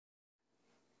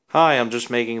Hi, I'm just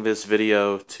making this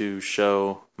video to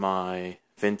show my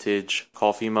vintage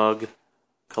coffee mug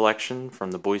collection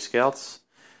from the Boy Scouts.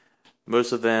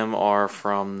 Most of them are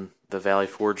from the Valley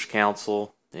Forge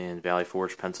Council in Valley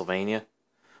Forge, Pennsylvania,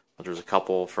 but there's a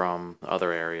couple from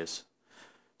other areas.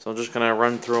 So I'm just going to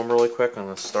run through them really quick. I'm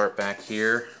going to start back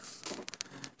here.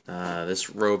 This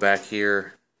row back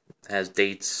here has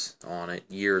dates on it,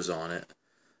 years on it.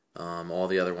 All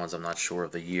the other ones I'm not sure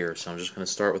of the year, so I'm just going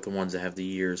to start with the ones that have the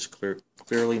years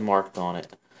clearly marked on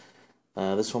it.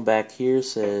 This one back here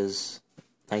says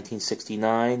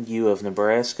 1969, U of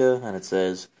Nebraska, and it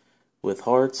says, "With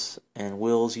Hearts and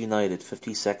Wills United,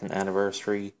 52nd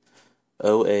Anniversary,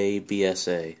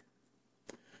 OA-BSA.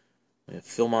 We have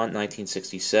Philmont,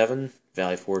 1967,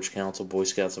 Valley Forge Council, Boy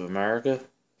Scouts of America.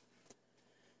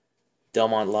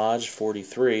 Delmont Lodge,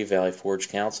 43, Valley Forge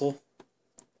Council.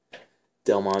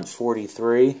 Delmont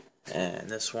 43, and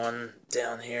this one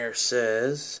down here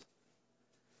says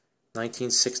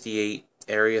 1968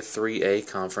 Area 3A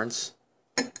Conference.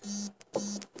 Then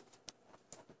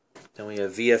we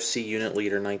have VFC Unit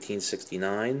Leader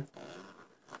 1969,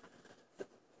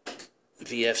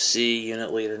 VFC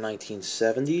Unit Leader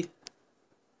 1970,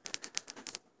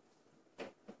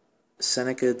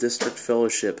 Seneca District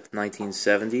Fellowship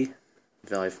 1970,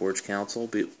 Valley Forge Council,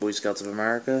 Boy Scouts of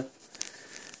America.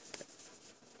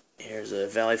 Here's a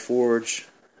Valley Forge,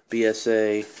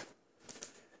 BSA,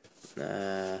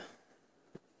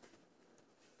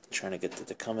 trying to get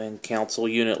to come in, Council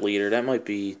Unit Leader. That might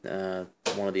be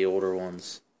one of the older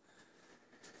ones.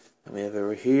 And we have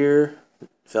over here,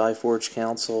 Valley Forge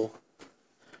Council,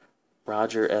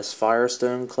 Roger S.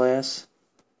 Firestone class.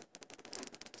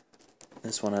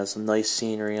 This one has some nice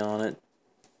scenery on it.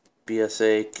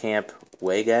 BSA Camp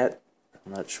Wagat.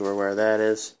 I'm not sure where that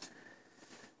is.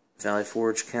 Valley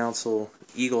Forge Council,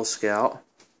 Eagle Scout,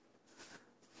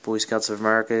 Boy Scouts of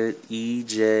America,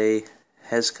 E.J.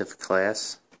 Hesketh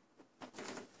class.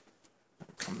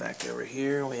 Come back over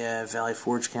here, we have Valley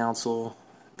Forge Council,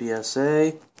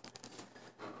 BSA.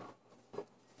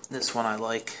 This one I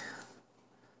like.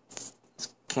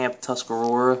 It's Camp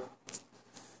Tuscarora,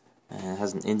 and it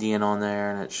has an Indian on there,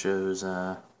 and it shows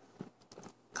a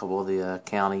couple of the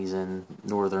counties in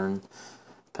northern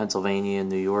Pennsylvania and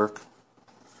New York.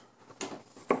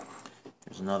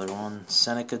 There's another one,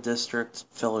 Seneca District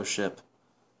Fellowship,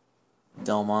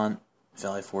 Delmont,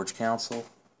 Valley Forge Council.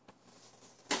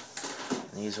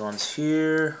 And these ones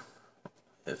here,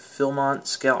 we have Philmont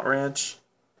Scout Ranch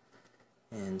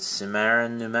in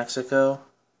Cimarron, New Mexico,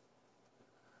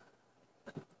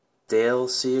 Dale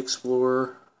Sea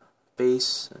Explorer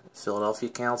Base, Philadelphia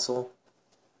Council,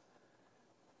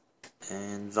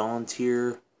 and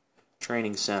Volunteer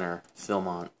Training Center,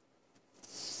 Philmont.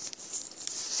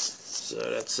 So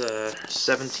that's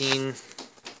 17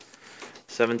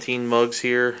 mugs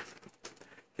here.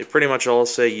 They pretty much all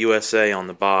say USA on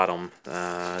the bottom,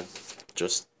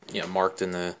 just marked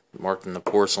in the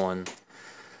porcelain.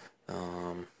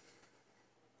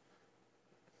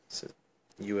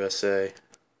 USA.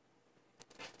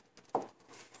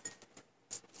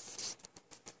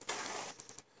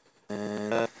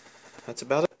 And that's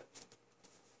about it.